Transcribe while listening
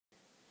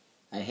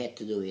I had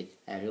to do it.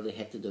 I really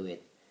had to do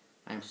it.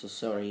 I'm so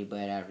sorry,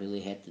 but I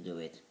really had to do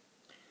it.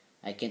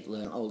 I can't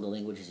learn all the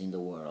languages in the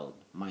world.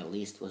 My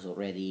list was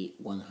already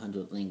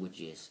 100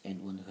 languages,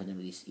 and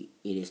 100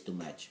 is too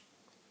much.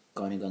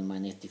 Counting on my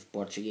native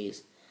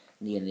Portuguese,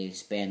 near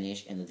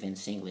Spanish, and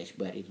advanced English,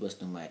 but it was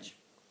too much.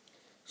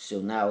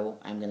 So now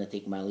I'm gonna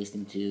take my list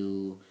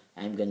into,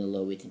 I'm gonna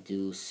lower it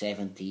into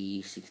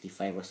 70,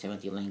 65 or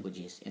 70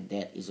 languages, and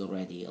that is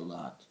already a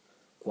lot,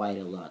 quite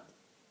a lot.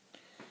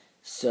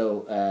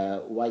 So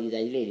why did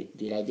I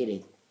did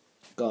it?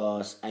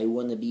 Because I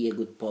want to be a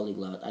good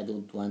polyglot. I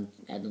don't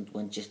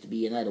want just to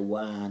be another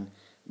one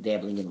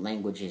dabbling in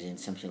languages and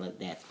something like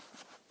that.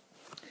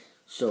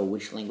 So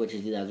which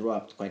languages did I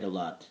drop? Quite a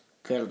lot.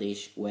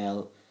 Kurdish,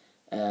 well,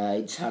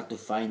 it's hard to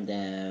find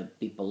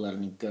people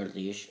learning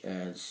Kurdish,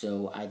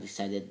 so I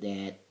decided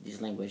that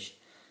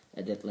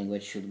that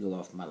language should go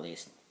off my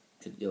list.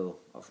 Should go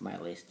off my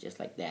list just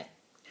like that.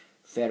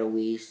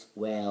 Faroese,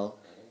 well,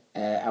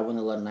 I want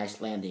to learn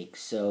Icelandic,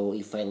 so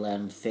if I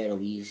learn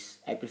Faroese,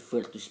 I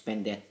prefer to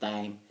spend that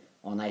time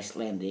on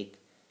Icelandic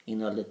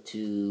in order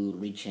to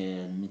reach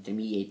an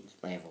intermediate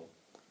level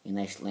in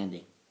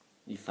Icelandic.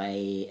 If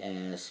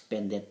I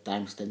spend that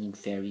time studying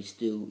Faroese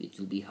too, it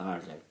will be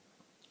harder.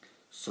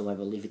 So I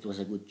believe it was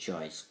a good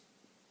choice.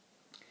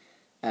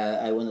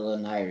 I want to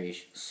learn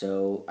Irish,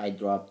 so I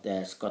dropped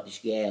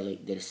Scottish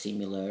Gaelic. They're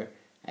similar.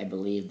 I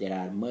believe there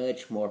are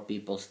much more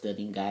people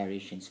studying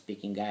Irish and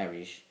speaking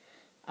Irish.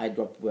 I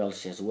dropped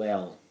Welsh as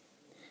well.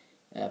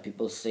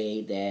 People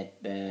say that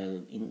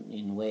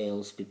in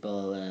Wales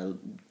people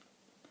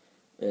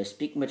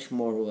speak much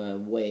more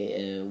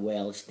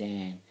Welsh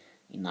than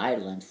in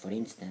Ireland, for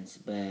instance.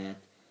 But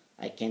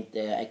I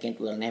can't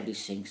learn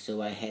everything,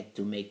 so I had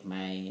to make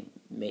my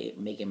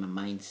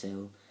mind.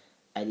 So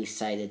I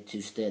decided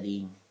to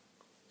study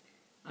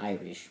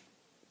Irish.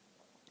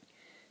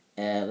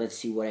 Let's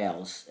see what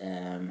else.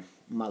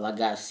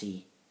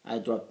 Malagasy. I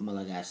dropped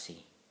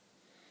Malagasy.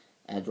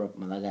 I dropped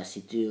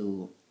Malagasy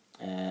too.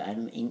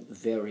 I'm in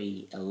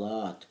quite a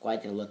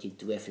lot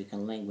into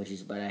African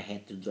languages, but I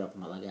had to drop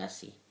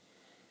Malagasy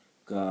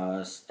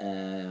because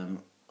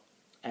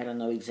I don't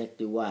know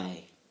exactly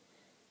why.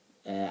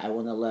 I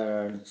want to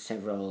learn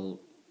several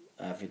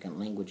African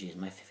languages.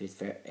 My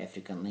favorite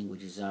African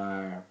languages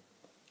are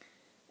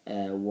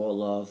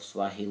Wolof,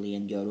 Swahili,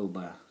 and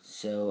Yoruba.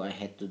 So I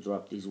had to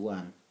drop this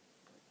one.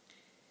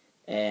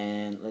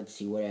 And let's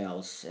see what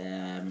else.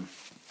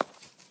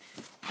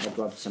 I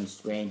dropped some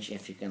strange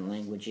African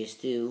languages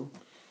too.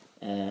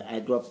 I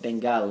dropped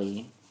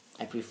Bengali.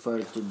 I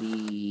prefer to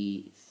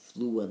be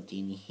fluent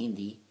in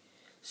Hindi,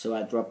 so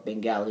I dropped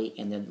Bengali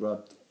and I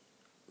dropped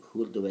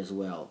Urdu as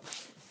well.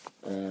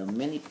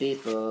 Many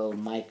people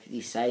might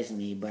criticize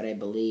me, but I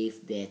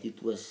believe that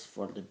it was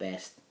for the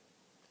best.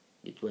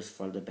 It was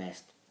for the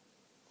best.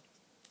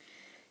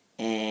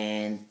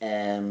 And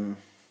I'm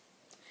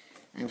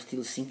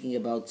still thinking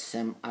about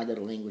some other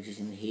languages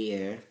in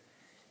here.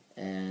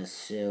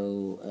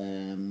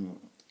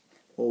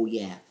 Oh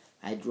yeah,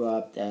 I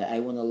dropped, I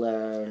want to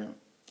learn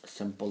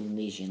some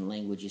Polynesian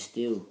languages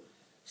too.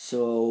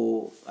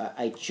 So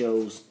I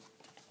chose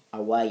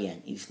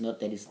Hawaiian. It's not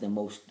that it's the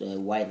most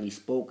widely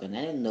spoken.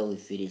 I don't know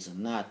if it is or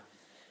not.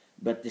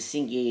 But the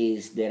thing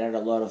is, there are a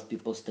lot of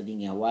people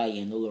studying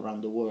Hawaiian all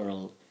around the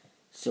world.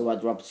 So I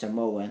dropped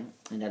Samoan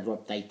and I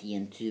dropped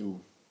Tahitian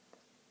too.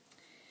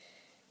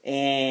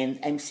 And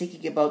I'm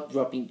thinking about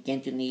dropping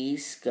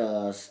Cantonese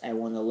because I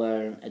want to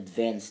learn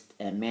advanced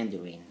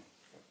Mandarin.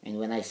 And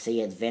when I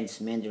say advanced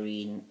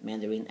Mandarin,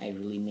 I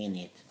really mean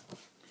it.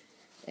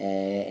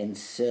 And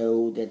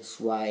so that's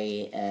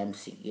why I'm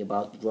thinking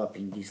about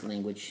dropping this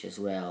language as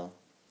well.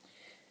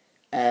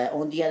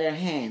 On the other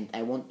hand,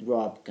 I won't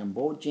drop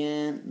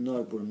Cambodian,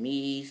 nor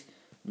Burmese,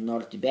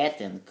 nor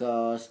Tibetan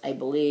because I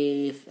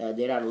believe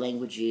there are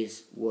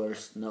languages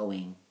worth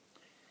knowing.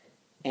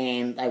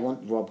 And I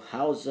won't drop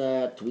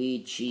Hausa,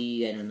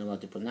 Twichi, I don't know how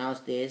to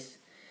pronounce this.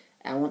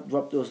 I won't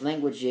drop those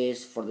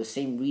languages for the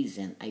same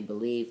reason. I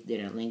believe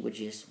there are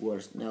languages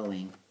worth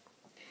knowing.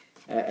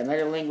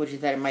 Another language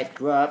that I might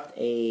drop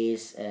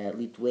is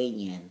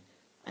Lithuanian.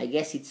 I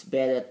guess it's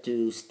better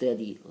to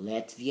study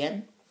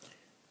Latvian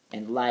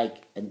and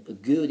like a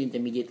good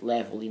intermediate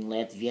level in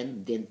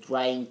Latvian than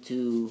trying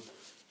to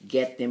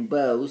get them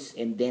both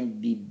and then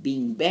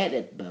being bad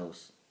at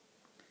both.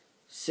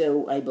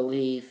 So I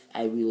believe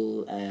I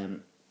will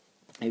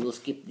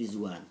skip this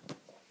one,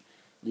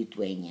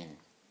 Lithuanian.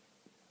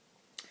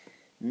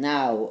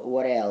 Now,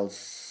 what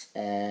else?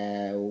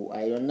 I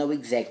don't know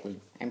exactly.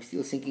 I'm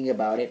still thinking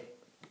about it.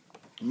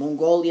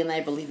 Mongolian,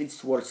 I believe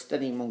it's worth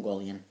studying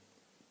Mongolian.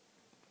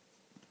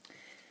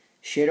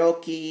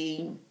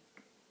 Cherokee,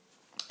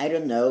 I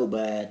don't know,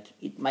 but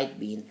it might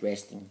be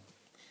interesting.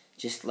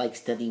 Just like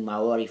studying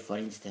Maori, for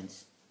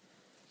instance.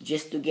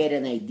 Just to get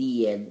an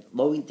idea,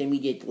 low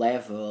intermediate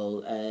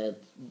level,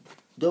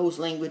 those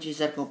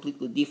languages are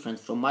completely different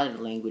from other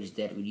languages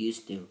that we're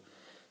used to.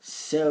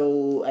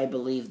 So I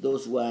believe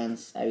those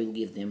ones, I will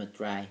give them a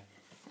try.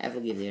 I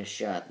will give them a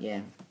shot,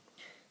 yeah.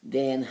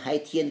 Then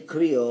Haitian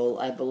Creole,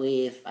 I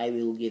believe I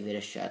will give it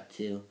a shot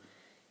too.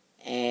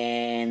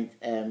 And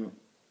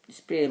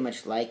it's pretty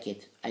much like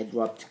it. I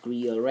dropped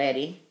Creole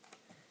already.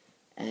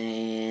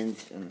 And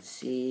let's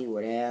see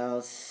what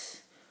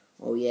else.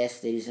 Oh yes,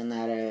 there is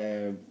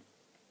another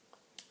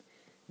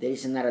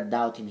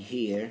doubt in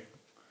here,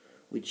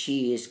 which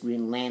is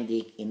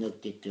Greenlandic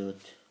Inuktitut.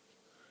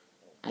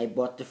 I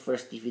bought the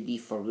first DVD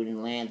for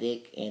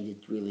Greenlandic and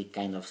it really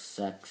kind of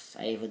sucks.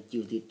 I haven't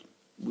used it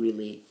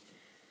really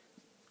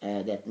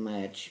that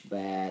much,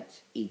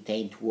 but it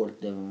ain't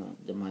worth the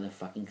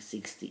motherfucking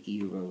 60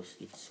 euros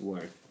it's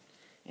worth.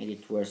 And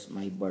it was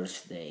my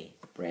birthday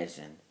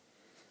present.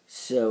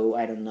 So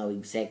I don't know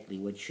exactly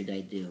what should I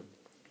do.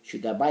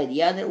 Should I buy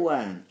the other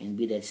one and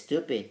be that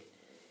stupid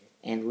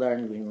and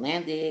learn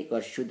Greenlandic,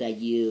 or should I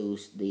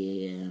use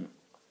the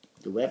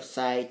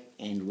website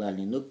and learn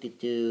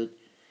Inuktitut?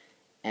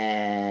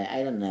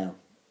 I don't know.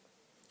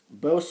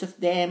 Both of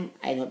them,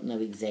 I don't know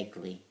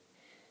exactly.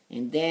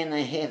 And then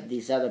I have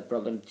this other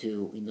program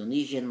too,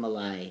 Indonesian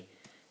Malay.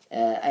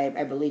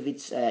 I believe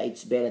it's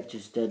better to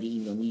study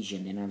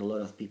Indonesian. There are a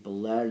lot of people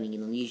learning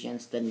Indonesian,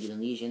 studying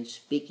Indonesian,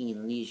 speaking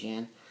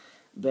Indonesian,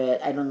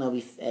 but I don't know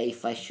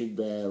if I should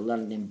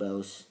learn them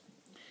both.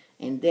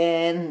 And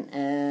then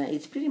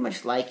it's pretty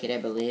much like it, I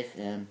believe.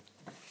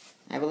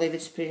 I believe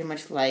it's pretty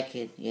much like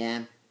it,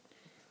 yeah.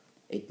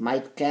 It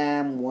might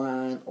come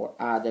one or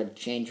other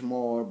change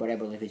more, but I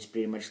believe it's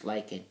pretty much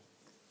like it.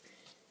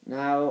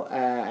 Now,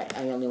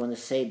 I only want to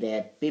say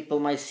that people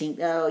might think,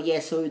 oh,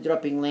 yes, so you're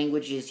dropping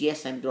languages.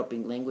 Yes, I'm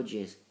dropping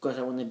languages because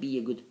I want to be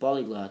a good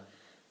polyglot.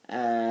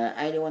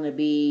 I don't want to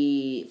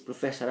be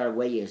Professor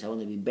Arguelles. I want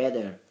to be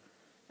better.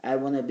 I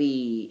don't want to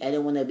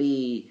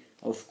be,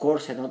 of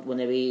course, I don't want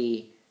to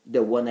be the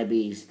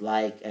wannabes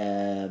like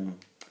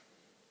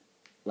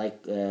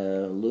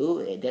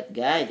Lou, that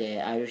guy,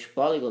 the Irish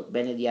polyglot,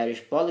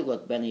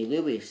 Benny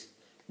Lewis.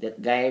 That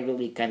guy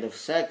really kind of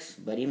sucks,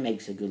 but he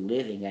makes a good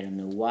living. I don't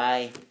know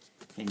why.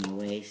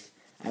 Anyways,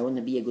 I want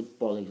to be a good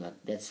polyglot.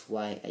 That's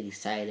why I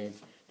decided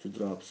to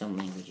drop some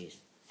languages.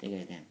 Take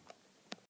it again.